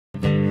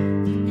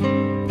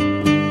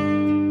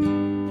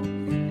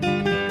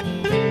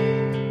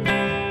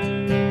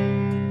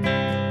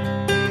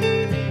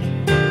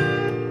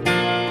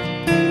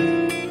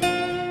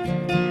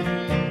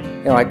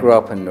I grew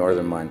up in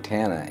northern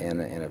Montana in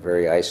a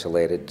very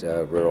isolated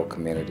rural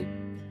community.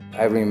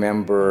 I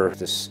remember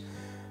this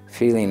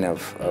feeling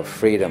of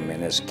freedom,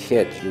 and as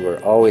kids you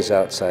were always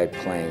outside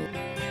playing.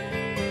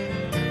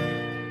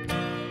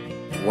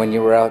 When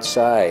you were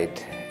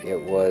outside,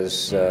 it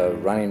was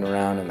running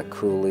around in the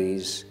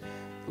coulees,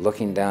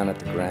 looking down at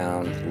the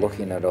ground,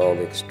 looking at all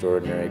the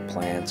extraordinary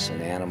plants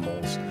and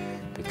animals,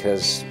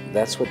 because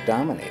that's what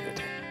dominated.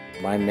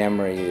 My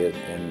memory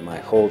and my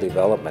whole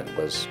development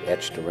was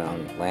etched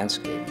around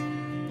landscape.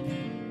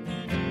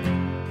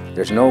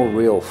 There's no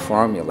real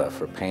formula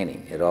for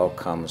painting. It all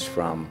comes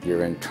from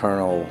your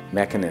internal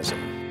mechanism.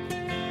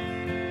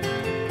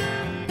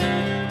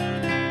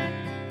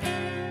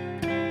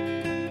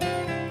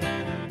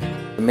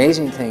 The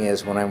amazing thing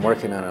is, when I'm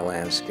working on a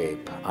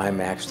landscape, I'm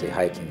actually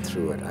hiking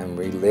through it. I'm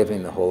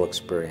reliving the whole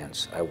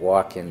experience. I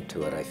walk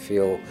into it. I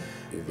feel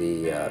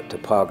the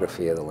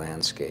topography of the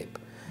landscape.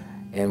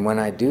 And when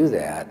I do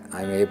that,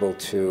 I'm able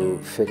to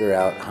figure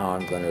out how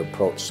I'm going to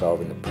approach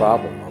solving the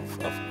problem of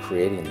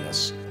creating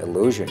this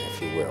illusion, if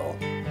you will,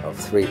 of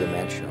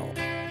three-dimensional.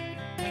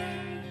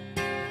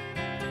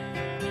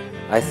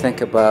 I think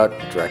about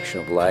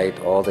direction of light,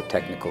 all the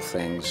technical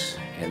things,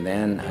 and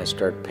then I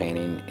start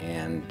painting,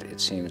 and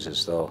it seems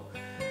as though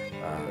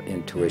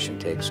intuition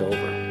takes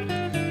over.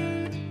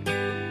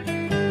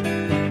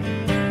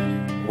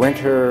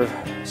 Winter,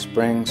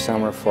 spring,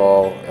 summer,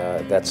 fall,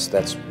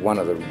 that's one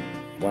of the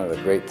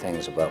great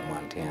things about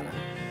Montana.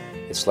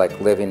 It's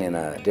like living in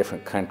a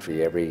different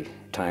country every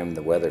time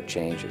the weather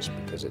changes,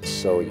 because it's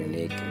so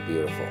unique and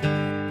beautiful.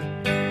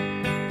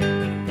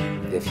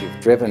 If you've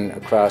driven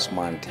across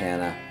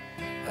Montana,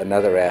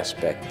 another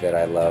aspect that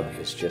I love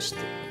is just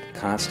the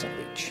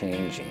constantly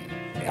changing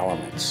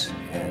elements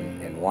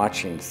and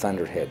watching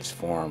thunderheads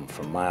form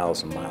from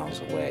miles and miles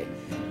away.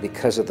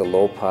 Because of the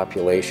low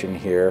population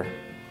here,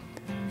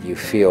 you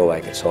feel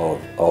like it's all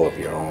of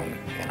your own,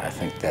 and I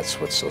think that's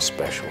what's so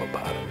special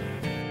about it.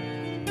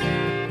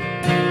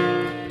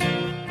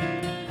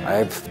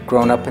 I've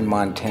grown up in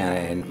Montana,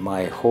 and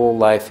my whole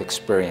life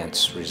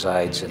experience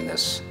resides in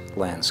this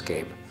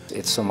landscape.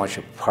 It's so much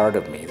a part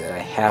of me that I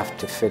have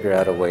to figure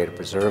out a way to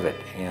preserve it,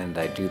 and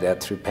I do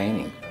that through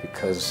painting.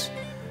 Because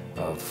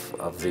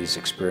of these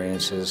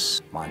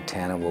experiences,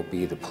 Montana will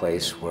be the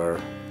place where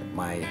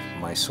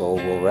my soul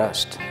will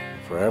rest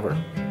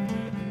forever.